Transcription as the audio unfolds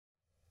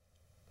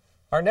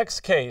Our next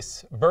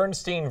case,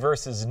 Bernstein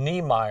versus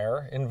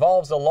Nemeyer,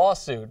 involves a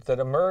lawsuit that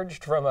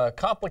emerged from a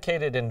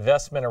complicated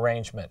investment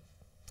arrangement.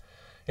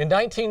 In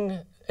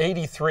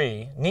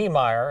 1983,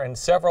 Nemeyer and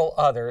several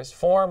others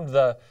formed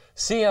the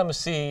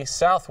CMC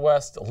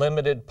Southwest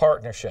Limited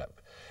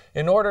Partnership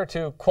in order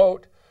to,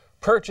 quote,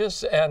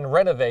 purchase and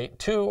renovate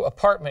 2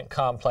 apartment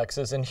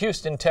complexes in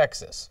Houston,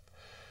 Texas.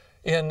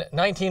 In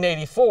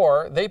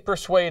 1984, they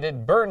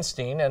persuaded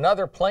Bernstein and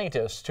other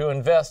plaintiffs to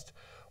invest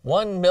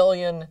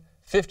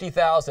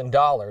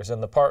 $1,050,000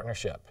 in the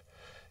partnership,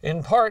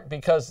 in part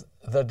because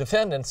the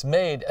defendants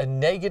made a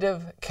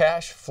negative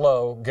cash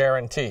flow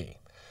guarantee.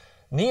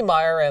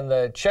 Nemeyer and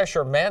the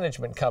Cheshire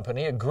Management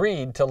Company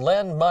agreed to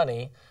lend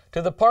money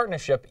to the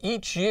partnership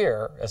each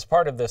year as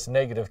part of this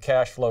negative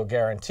cash flow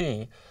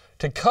guarantee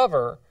to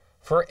cover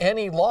for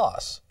any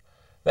loss.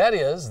 That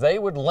is, they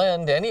would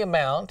lend any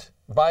amount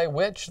by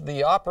which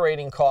the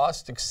operating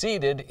cost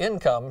exceeded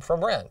income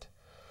from rent.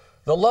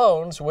 The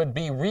loans would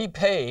be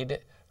repaid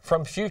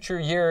from future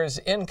years'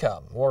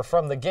 income or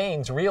from the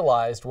gains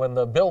realized when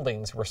the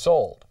buildings were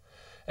sold.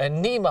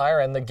 And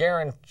Nemeyer and the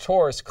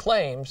guarantor's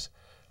claims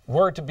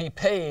were to be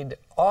paid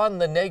on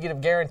the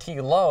negative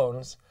guarantee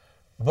loans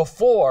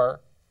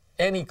before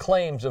any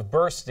claims of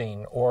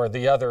Bernstein or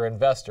the other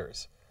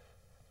investors.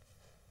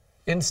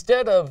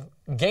 Instead of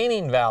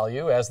gaining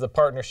value, as the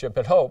partnership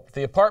had hoped,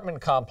 the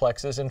apartment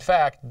complexes, in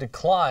fact,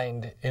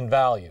 declined in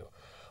value,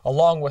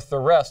 along with the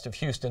rest of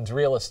Houston's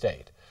real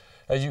estate,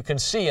 as you can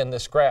see in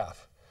this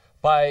graph.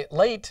 By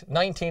late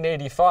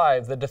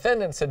 1985, the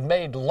defendants had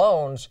made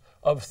loans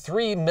of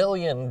 $3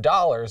 million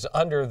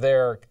under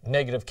their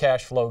negative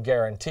cash flow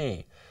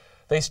guarantee.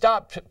 They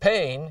stopped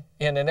paying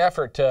in an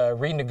effort to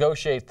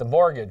renegotiate the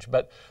mortgage,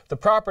 but the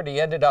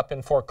property ended up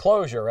in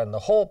foreclosure and the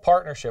whole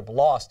partnership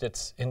lost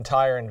its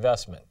entire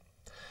investment.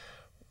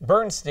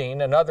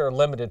 Bernstein and other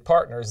limited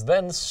partners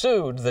then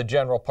sued the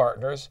general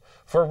partners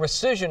for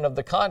rescission of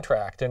the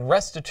contract and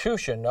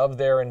restitution of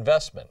their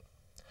investment.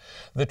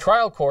 The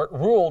trial court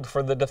ruled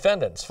for the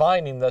defendants,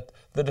 finding that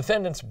the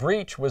defendants'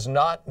 breach was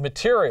not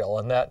material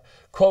and that,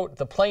 quote,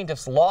 the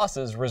plaintiff's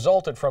losses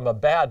resulted from a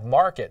bad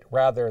market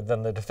rather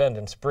than the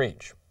defendants'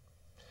 breach.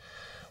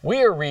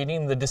 We are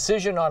reading the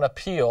decision on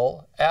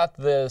appeal at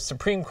the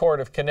Supreme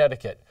Court of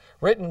Connecticut,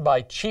 written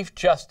by Chief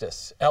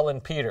Justice Ellen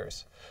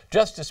Peters.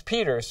 Justice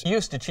Peters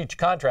used to teach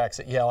contracts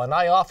at Yale, and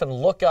I often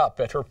look up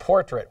at her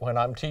portrait when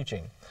I'm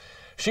teaching.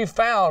 She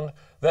found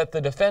that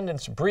the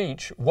defendant's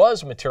breach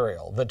was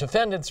material. The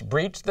defendants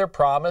breached their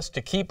promise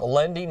to keep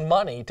lending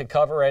money to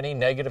cover any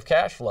negative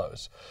cash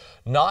flows.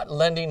 Not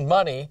lending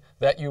money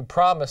that you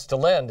promised to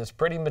lend is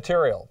pretty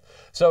material.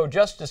 So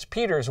Justice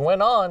Peters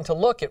went on to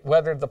look at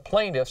whether the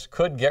plaintiffs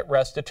could get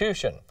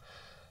restitution.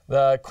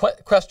 The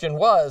question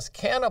was,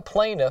 can a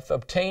plaintiff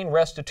obtain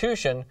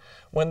restitution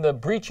when the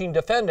breaching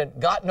defendant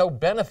got no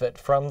benefit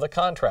from the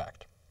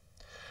contract?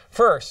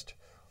 First,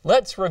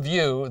 let's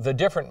review the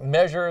different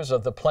measures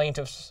of the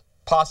plaintiff's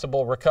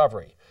possible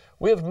recovery.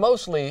 We have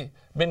mostly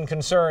been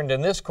concerned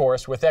in this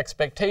course with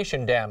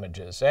expectation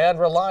damages and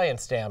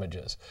reliance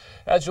damages.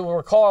 As you'll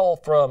recall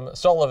from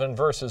Sullivan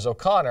versus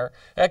O'Connor,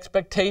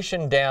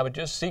 expectation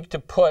damages seek to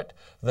put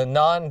the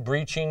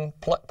non-breaching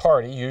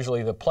party,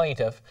 usually the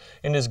plaintiff,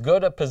 in as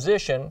good a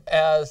position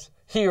as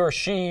he or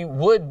she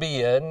would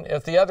be in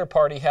if the other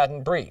party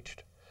hadn't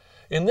breached.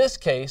 In this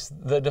case,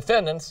 the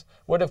defendants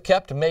would have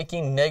kept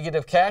making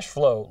negative cash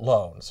flow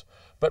loans.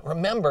 But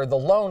remember, the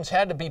loans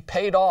had to be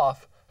paid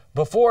off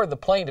before the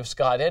plaintiffs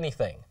got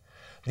anything.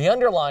 The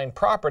underlying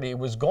property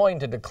was going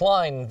to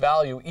decline in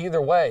value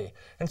either way,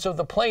 and so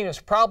the plaintiffs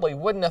probably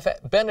wouldn't have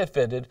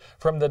benefited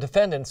from the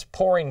defendants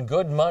pouring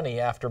good money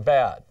after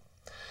bad.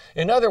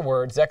 In other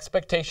words,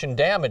 expectation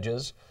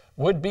damages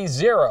would be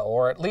zero,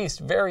 or at least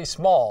very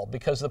small,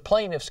 because the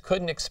plaintiffs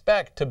couldn't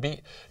expect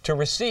to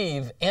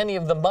receive any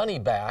of the money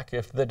back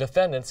if the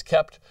defendants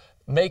kept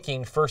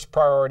making first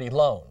priority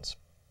loans.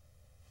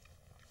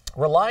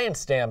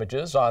 Reliance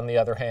damages, on the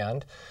other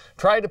hand,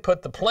 try to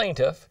put the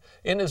plaintiff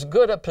in as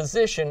good a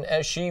position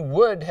as she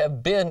would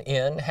have been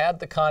in had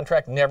the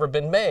contract never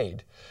been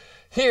made.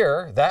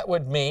 Here, that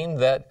would mean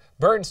that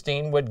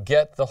Bernstein would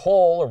get the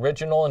whole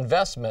original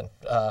investment.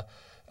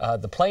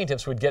 The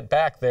plaintiffs would get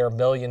back their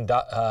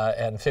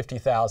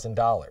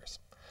 $1,050,000.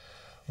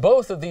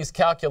 Both of these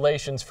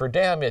calculations for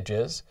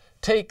damages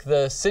take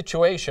the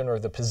situation or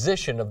the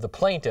position of the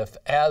plaintiff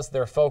as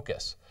their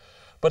focus.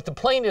 But the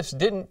plaintiffs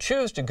didn't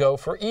choose to go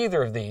for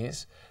either of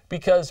these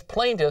because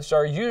plaintiffs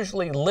are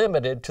usually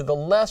limited to the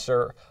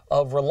lesser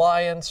of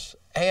reliance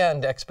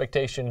and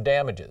expectation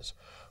damages.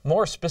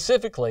 More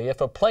specifically, if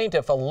a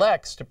plaintiff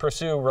elects to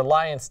pursue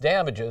reliance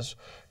damages,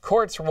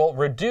 courts will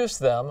reduce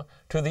them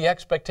to the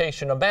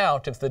expectation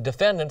amount if the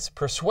defendants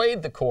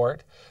persuade the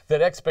court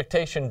that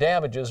expectation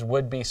damages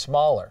would be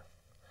smaller.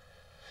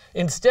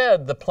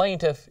 Instead, the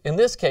plaintiff, in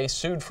this case,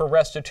 sued for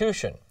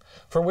restitution,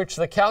 for which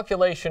the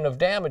calculation of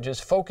damages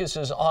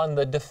focuses on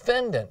the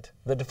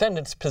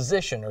defendant's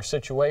position or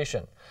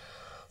situation.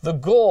 The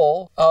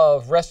goal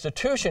of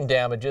restitution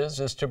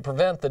damages is to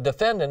prevent the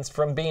defendants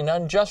from being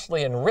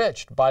unjustly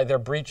enriched by their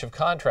breach of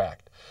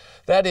contract.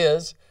 That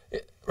is,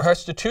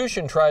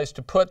 restitution tries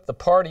to put the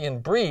party in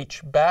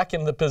breach back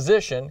in the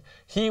position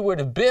he would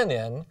have been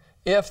in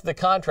if the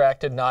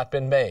contract had not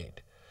been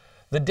made.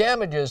 The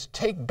damages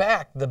take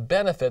back the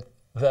benefit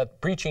that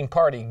breaching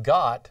party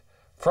got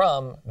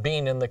from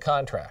being in the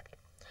contract.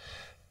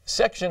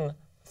 Section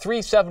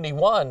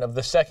 371 of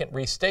the Second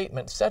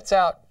Restatement sets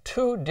out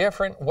two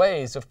different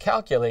ways of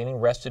calculating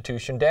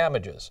restitution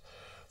damages.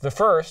 The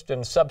first,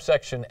 in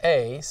subsection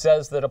A,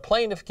 says that a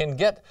plaintiff can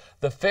get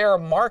the fair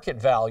market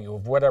value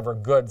of whatever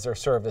goods or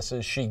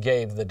services she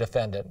gave the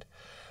defendant.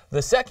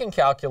 The second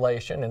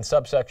calculation, in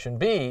subsection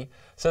B,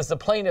 says the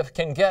plaintiff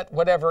can get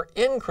whatever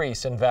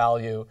increase in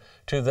value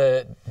to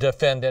the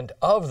defendant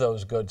of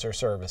those goods or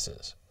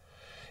services.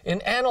 In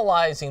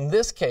analyzing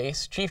this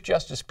case, Chief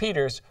Justice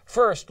Peters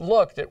first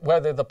looked at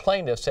whether the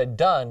plaintiffs had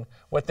done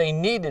what they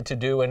needed to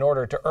do in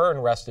order to earn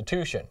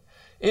restitution.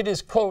 It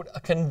is, quote, a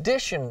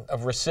condition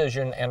of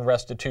rescission and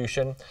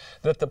restitution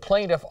that the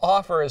plaintiff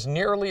offer as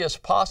nearly as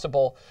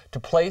possible to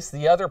place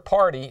the other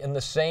party in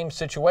the same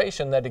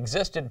situation that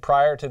existed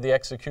prior to the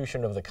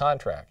execution of the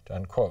contract,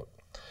 unquote.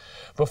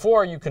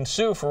 Before you can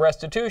sue for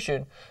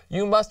restitution,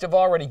 you must have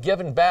already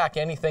given back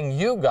anything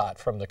you got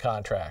from the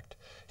contract.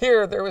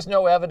 Here, there was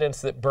no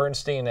evidence that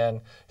Bernstein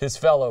and his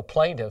fellow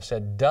plaintiffs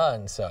had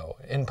done so,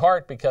 in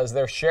part because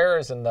their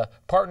shares in the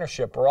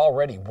partnership were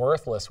already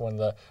worthless when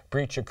the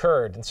breach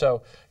occurred, and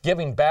so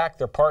giving back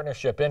their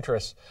partnership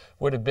interests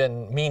would have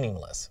been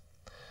meaningless.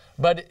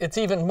 But it's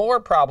even more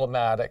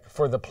problematic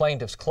for the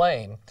plaintiff's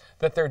claim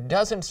that there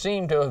doesn't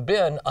seem to have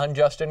been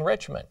unjust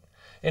enrichment.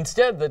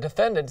 Instead, the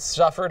defendants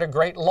suffered a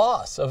great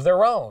loss of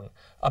their own,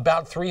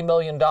 about $3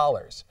 million.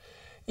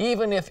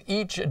 Even if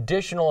each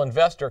additional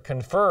investor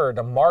conferred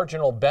a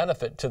marginal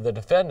benefit to the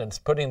defendants,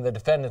 putting the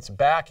defendants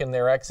back in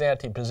their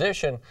ex-ante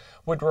position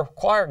would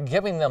require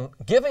giving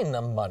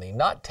them money,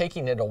 not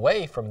taking it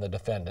away from the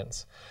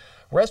defendants.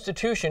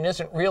 Restitution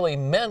isn't really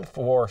meant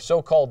for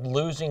so-called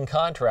losing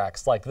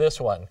contracts like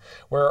this one,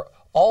 where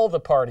all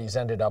the parties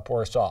ended up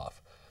worse off.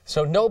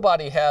 So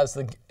nobody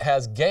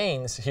has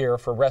gains here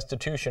for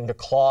restitution to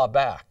claw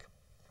back.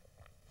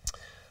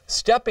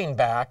 Stepping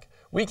back,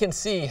 we can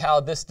see how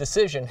this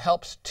decision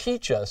helps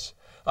teach us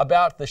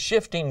about the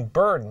shifting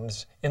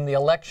burdens in the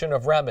election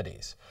of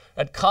remedies.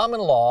 At common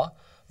law,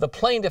 the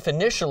plaintiff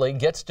initially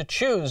gets to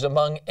choose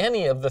among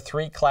any of the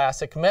three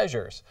classic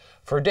measures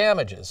for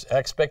damages: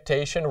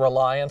 expectation,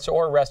 reliance,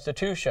 or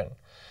restitution.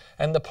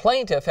 And the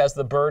plaintiff has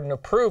the burden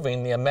of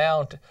proving the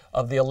amount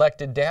of the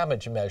elected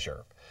damage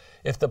measure.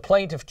 If the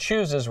plaintiff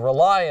chooses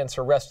reliance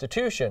or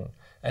restitution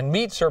and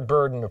meets her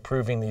burden of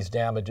proving these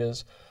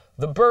damages,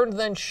 the burden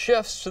then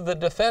shifts to the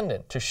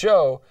defendant to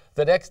show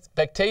that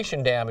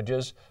expectation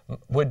damages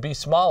would be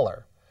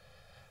smaller.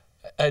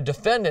 A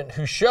defendant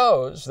who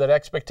shows that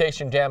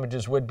expectation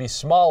damages would be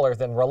smaller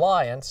than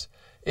reliance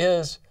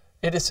it's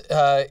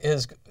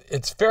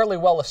fairly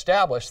well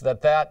established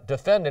that that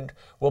defendant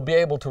will be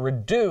able to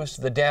reduce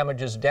the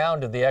damages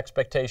down to the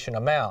expectation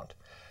amount.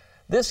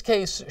 This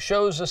case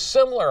shows a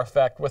similar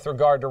effect with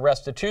regard to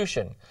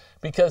restitution,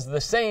 because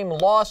the same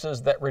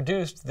losses that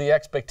reduced the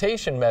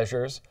expectation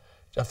measures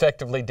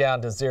effectively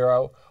down to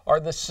zero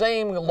are the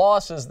same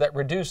losses that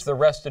reduce the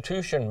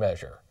restitution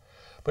measure.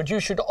 But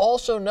you should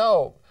also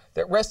know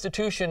that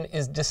restitution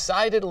is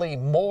decidedly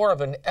more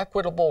of an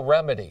equitable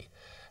remedy,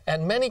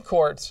 and many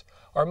courts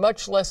are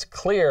much less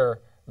clear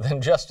than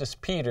Justice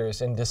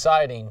Peters in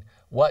deciding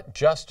what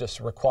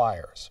justice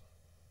requires.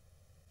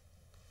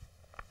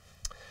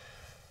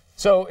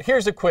 So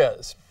here's a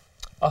quiz.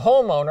 A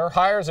homeowner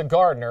hires a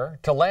gardener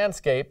to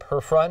landscape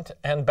her front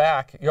and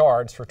back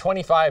yards for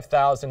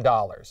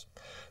 $25,000.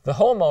 The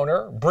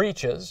homeowner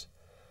breaches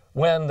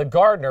when the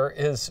gardener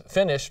is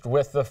finished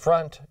with the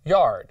front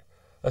yard.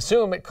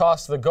 Assume it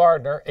costs the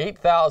gardener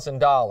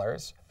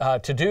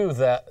 $8,000 to do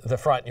the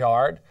front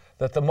yard,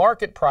 that the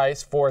market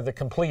price for the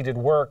completed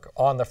work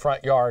on the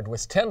front yard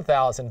was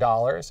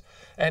 $10,000,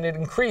 and it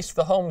increased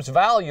the home's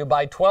value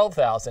by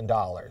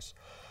 $12,000.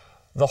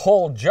 The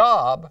whole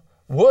job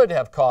would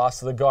have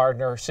cost the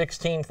gardener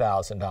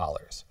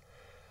 $16,000.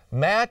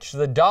 Match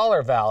the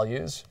dollar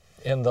values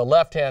in the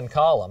left-hand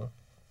column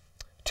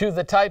to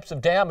the types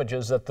of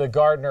damages that the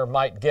gardener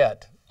might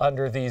get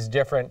under these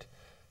different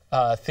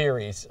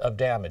theories of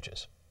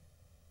damages.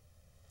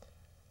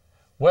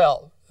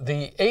 Well,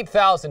 the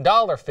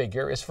 $8,000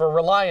 figure is for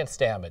reliance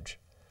damage.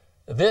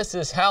 This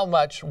is how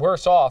much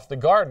worse off the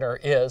gardener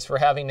is for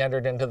having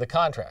entered into the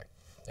contract.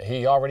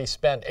 He already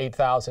spent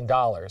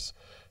 $8,000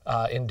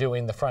 in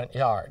doing the front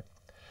yard.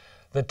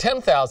 The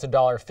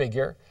 $10,000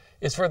 figure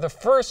is for the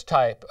first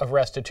type of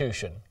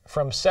restitution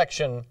from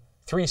Section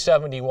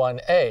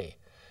 371A,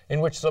 in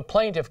which the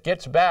plaintiff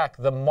gets back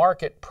the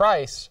market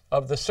price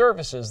of the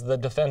services the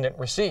defendant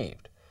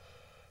received.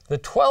 The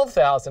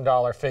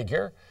 $12,000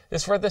 figure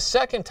is for the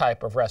second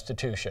type of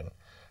restitution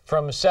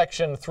from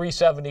Section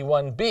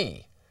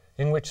 371B,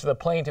 in which the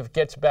plaintiff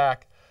gets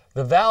back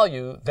the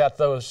value that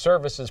those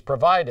services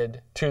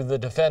provided to the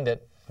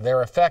defendant,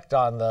 their effect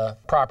on the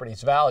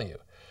property's value.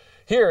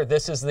 Here,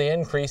 this is the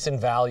increase in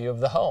value of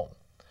the home.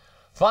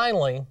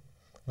 Finally,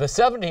 the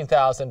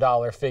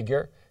 $17,000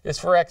 figure is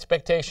for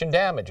expectation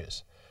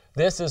damages.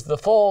 This is the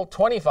full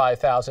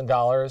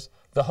 $25,000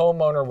 the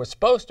homeowner was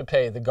supposed to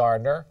pay the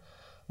gardener,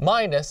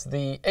 minus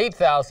the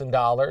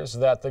 $8,000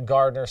 that the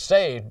gardener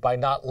saved by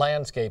not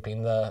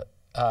landscaping the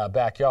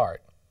backyard.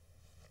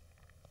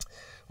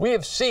 We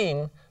have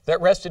seen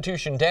that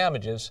restitution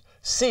damages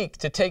seek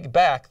to take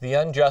back the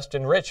unjust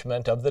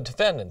enrichment of the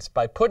defendants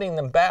by putting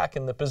them back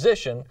in the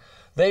position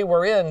they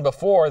were in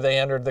before they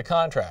entered the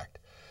contract.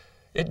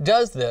 It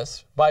does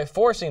this by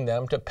forcing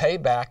them to pay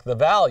back the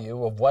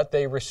value of what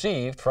they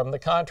received from the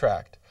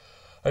contract.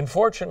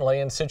 Unfortunately,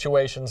 in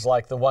situations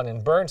like the one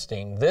in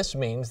Bernstein, this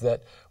means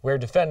that where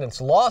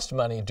defendants lost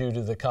money due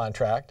to the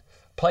contract,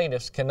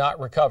 plaintiffs cannot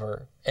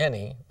recover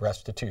any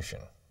restitution.